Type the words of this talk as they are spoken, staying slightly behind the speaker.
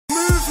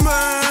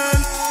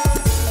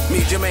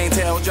Jermaine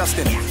Tail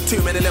Justin.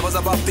 Too many levels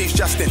above these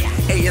Justin.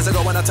 8 years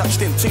ago when I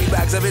touched him, 2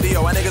 bags of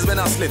video, and niggas been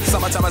hustling.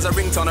 Summertime as a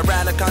ringtone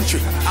around the country.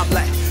 I'm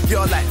like,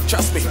 you're like,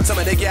 trust me. Some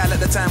of the gal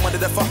at the time wanted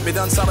to fuck me,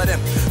 done some of them.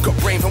 Got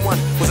brain from one,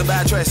 was a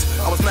bad choice.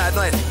 I was mad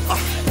annoyed.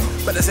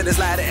 But they said it's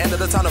light at the end of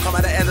the tunnel, come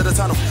at the end of the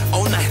tunnel.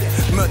 All night,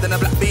 murder in a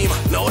black beamer,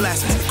 no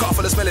license. Car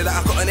full of smelly that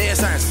I got an ear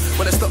signs.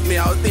 When they stopped me,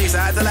 I was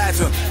decent, I had to lie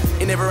to him.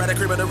 He never had a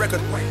crib on the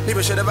record.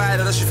 Neither should have I had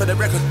a shit for the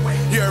record.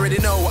 You already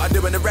know what I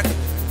do in the record.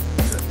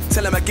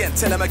 Tell him again,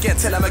 tell him again,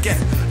 tell him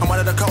again. I'm one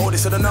of the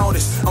coldest of the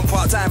notice. I'm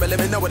part-time, but let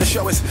me know what the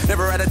show is.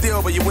 Never had a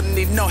deal, but you wouldn't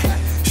even know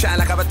it. Shine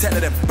like I've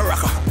attended him.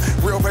 Baraka,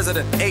 real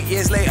president. 8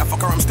 years later,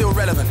 fucker, I'm still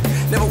relevant.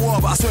 Never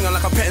wore, but I swing on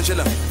like a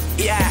pendulum.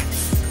 Yeah.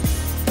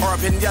 Or a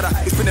pinata,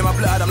 it's been in my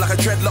blood, I'm like a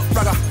dreadlock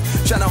brother.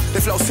 Channel,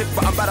 they flow sick,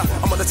 but I'm better.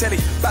 I'm on the telly,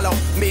 ballo,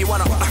 me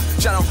wanna.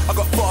 Channel, I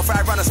got 4 or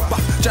 5 runners.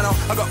 Channel,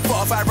 I got 4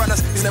 or 5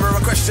 runners. It's never a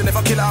question if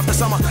I kill after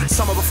summer.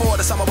 Summer before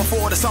the summer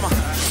before the summer.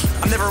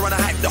 I never run a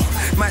hype though.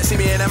 Might see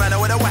me in a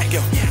manner with a white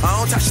girl. I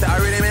don't touch that,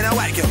 I really mean a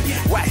white girl.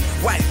 White.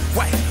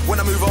 When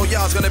I move, all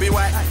yard's gonna be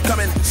white.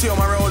 Come in, see all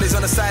my rollies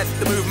on the side.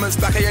 The movement's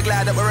back, are you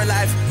glad that we're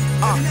alive?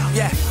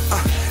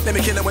 Let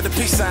me kill it with the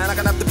peace sign, I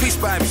can have the peace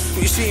by me.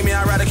 When you see me,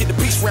 I'd rather keep the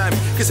peace round me.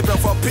 Kiss a bell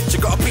for a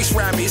picture, got a piece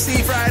round me. You see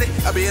Friday,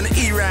 I'll be in the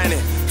E round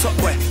it. Top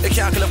boy, they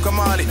can't kill up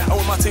Kamali. I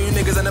want my 2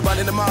 niggas and the band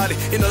in the Mali.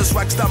 You know the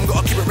swag's dumb,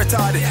 gotta keep it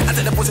retarded. I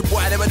tell the pussy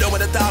boy, I never know when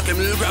the dark him.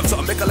 Little grab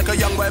something, make her like a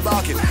young boy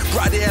barking.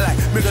 Right there like,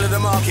 middle of the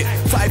market.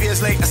 5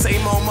 years later,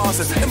 same old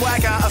masters. Them boy I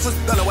can't hustle,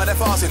 don't know where they're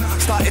fasting.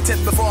 Started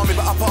 10th before me,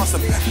 but I passed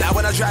them. Now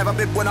when I drive, I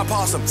bib when I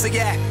pass them. So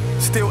yeah,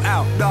 still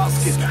out, dark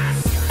skin.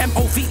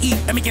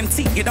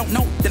 M-O-V-E-M-E-N-T, you don't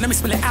know, then let me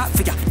spell it out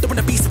for ya. Don't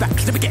wanna be back,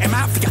 let me get him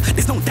out for ya.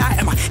 There's no doubt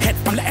in my head,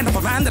 I'm letting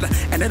up around it.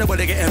 And then I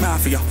wanna get him out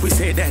for ya. We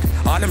say dead,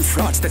 all them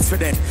frauds, that's for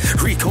dead.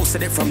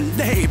 Recoasted it from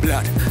day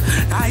blood.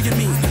 How you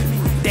mean?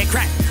 They're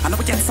crack, I know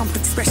we get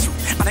something special.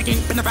 And I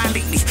ain't been around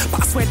lately,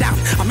 but I swear down,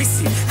 I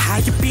miss you. How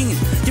you been?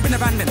 You've been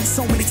abandoned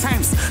so many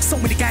times. So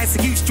many guys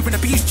have used you and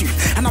abused you.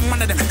 And I'm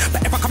one of them,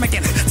 but if I come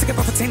again,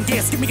 together for 10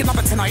 years, give me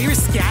another 10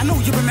 years. Yeah, I know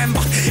you remember.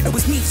 It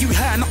was me, you,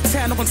 her,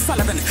 Nocturnal and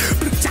Sullivan.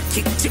 Blue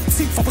jacket, gyp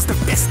tooth, I was the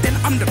best, then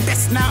I'm the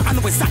best now. I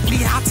know exactly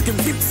how to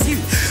convince you.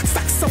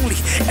 Facts only,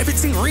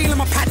 everything real in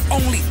my pad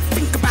only.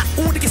 Think about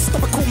all the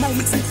historical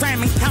moments in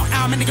crime and count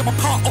how many you're a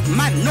part of,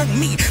 man, know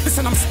me.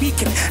 Listen, I'm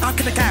speaking, how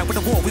can a guy with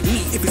a war with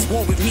me? If his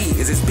war with me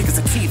is his biggest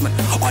achievement.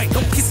 Alright,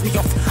 don't piss me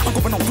off, I'm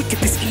going on wicked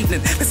this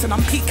evening. Listen,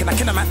 I'm peaking, I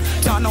kill a man.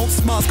 John old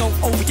smars go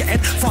over your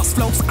head. Fast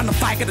flows, I'm the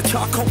fire of the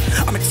charcoal.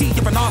 I'm a G,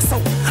 you're an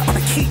arsehole. I'm a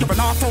key, you're an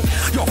arsehole.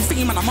 You're a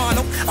theme and I'm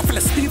Arnold. I fell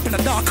asleep in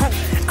the dark hole.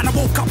 And I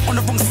woke up on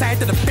the wrong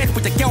side of the bed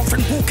with your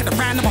girlfriend walking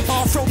around in my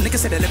bathrobe. Niggas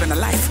say they're living a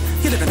life.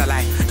 You're living a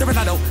lie. You're an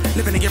adult,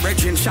 living in your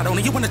regime shadow.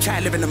 And you wanna try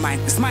living in mine.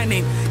 It's my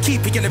name,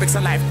 keeping your lyrics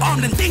alive.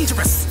 Armed and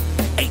dangerous.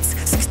 8s,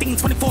 16,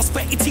 24s,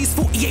 30s,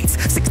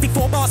 48s,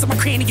 64 bars on my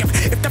cranium.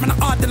 If they're in the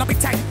art, then I'll be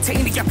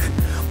titanium.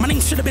 My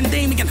name should have been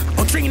Damien.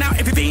 I'll drain out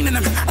every vein in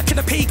them. I kill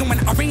a pagan when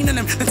I rain in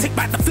them. Then take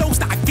back the flows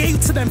that I gave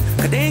to them.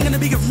 Cause they ain't gonna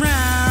be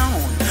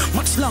around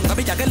much longer.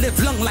 But I can live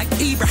long like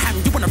Abraham.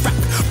 You wanna rap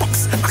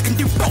box? I can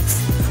do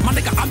both. My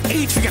nigga, I'm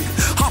Adrian.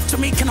 Half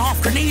Jamaican,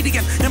 half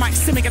Canadian. You might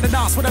see me get a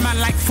dance with a man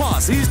like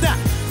Foz. Who's that?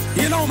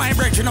 You know my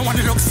brethren, I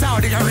wanna look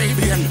Saudi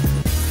Arabian.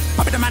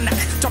 I'll be the man that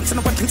jumps in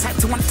a weapon type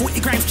to 140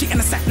 grams, cheating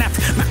a sat nav.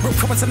 Mac rope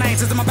covers and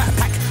nines is in my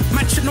backpack.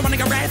 Man should know when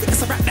I arrive,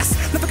 it's a rap that's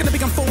never gonna be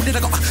unfolded.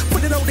 I got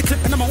put it over the clip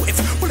and the motive.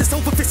 Bullets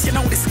over fist, you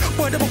know this.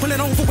 Boy, they were pulling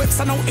over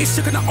whips, I know it's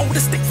you're gonna hold a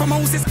stick from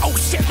Moses. Oh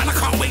shit, man, I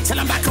can't wait till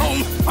I'm back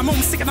home. I'm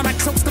homesick and I'm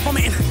close to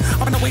vomiting.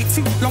 I've been away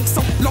too long,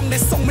 so long,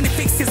 there's so many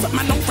faces that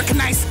man don't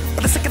recognize.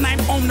 But the second I'm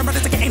home, the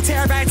brothers are getting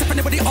terrorized. If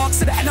anybody asks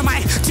to the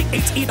enemy,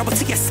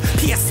 G-H-E-T-S,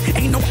 P-S,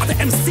 ain't no other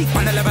MC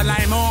on the level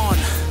I'm on.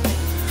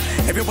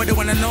 Everybody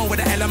wanna know where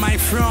the hell am I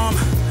from?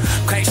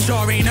 Quite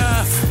sure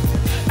enough,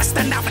 I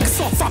stand out like a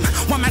sore thumb.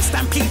 One man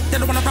stampede, they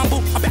don't wanna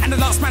rumble. I bet I'm the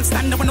last man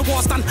standing when the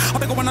war's done. I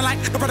bet I wanna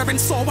like the brother in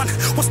saw one.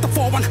 What's the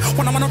 4-1?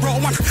 When I wanna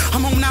roll one.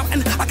 I'm home now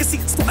and I can see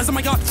spotters in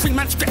my yard. 3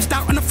 man stretched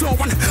out on the floor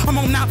one. I'm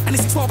home now and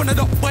it's 12 on the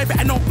dot. Boy,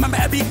 better know, man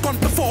better be gone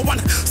before one.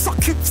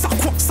 Suck you, suck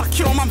what, suck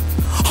your mum.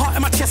 Heart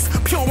in my chest,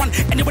 pure one.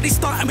 Anybody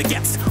starting with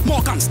Ghetts.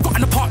 More guns, got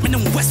an apartment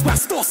in West where I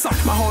store some.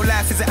 My whole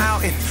life is an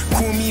outing.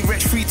 Call me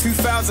Wretch Free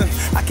 2000.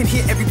 I can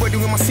hit everybody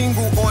with my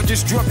single or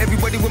just drop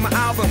everybody with my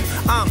album.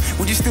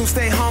 Would you still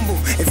stay humble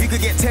if you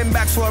could get 10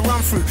 bags for a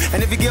run through?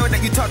 And every girl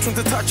that you touch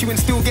wants to touch you and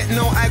still get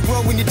no I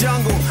grow in your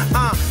jungle.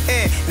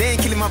 They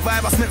ain't killing my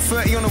vibe. I spent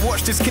 30 on the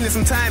watch just killing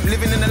some time.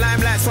 Living in the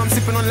limelight, so I'm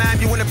sipping on lime.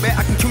 You wanna bet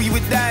I can kill you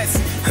with dice?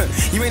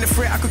 You ain't a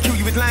threat, I could kill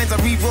you with lines. I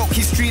rewrote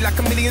history like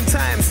a million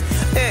times.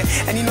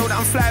 And you know that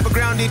I'm fly but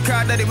grounded,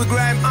 card that it with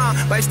grime.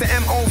 But it's the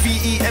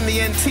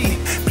M-O-V-E-M-E-N-T.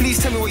 Please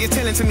tell me what you're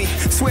telling to me.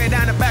 Swear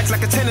down the bags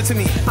like a tenner to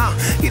me.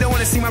 You don't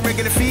wanna see my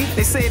regular fee.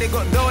 They say they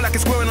got dough like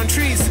it's growing on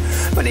trees,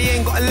 but they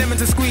ain't got a lemon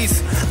to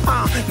squeeze.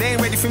 They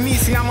ain't ready for me.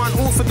 See, I'm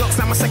unorthodox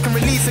like my second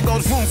release. It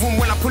goes boom boom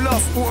when I pull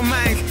off,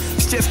 automatic.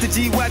 It's just a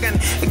G-Wagon.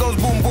 It goes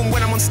boom boom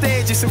when I'm on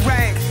stage. It's a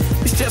rag.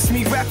 It's just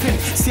me rapping.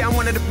 See, I'm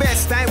one of the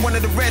best. I ain't one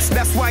of the rest.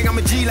 That's why I'm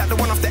a G like the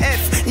one off the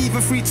F. Even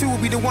 732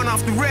 will be the one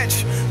off the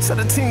wretch. So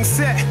the thing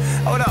set,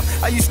 hold up,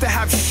 I used to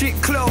have shit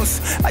clothes.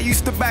 I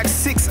used to bag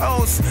 6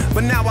 O's,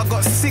 but now I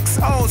got 6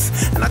 O's,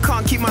 and I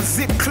can't keep my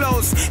zip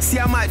closed. See,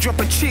 I might drop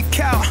a chick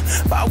out,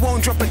 but I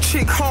won't drop a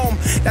chick home.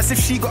 That's if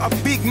she got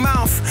a big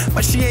mouth,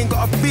 but she ain't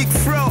got a big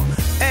throat.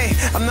 Hey,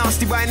 I'm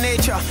nasty by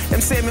nature,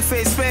 them say me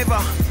face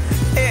favor.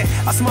 Yeah,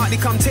 I smartly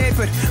come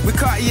tapered with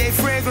Cartier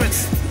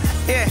fragrance.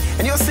 Yeah,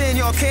 and you're saying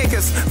you're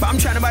cakers, but I'm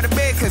trying to buy the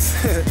bakers.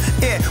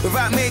 Yeah,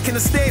 without making a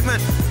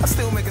statement, I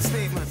still make a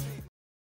statement.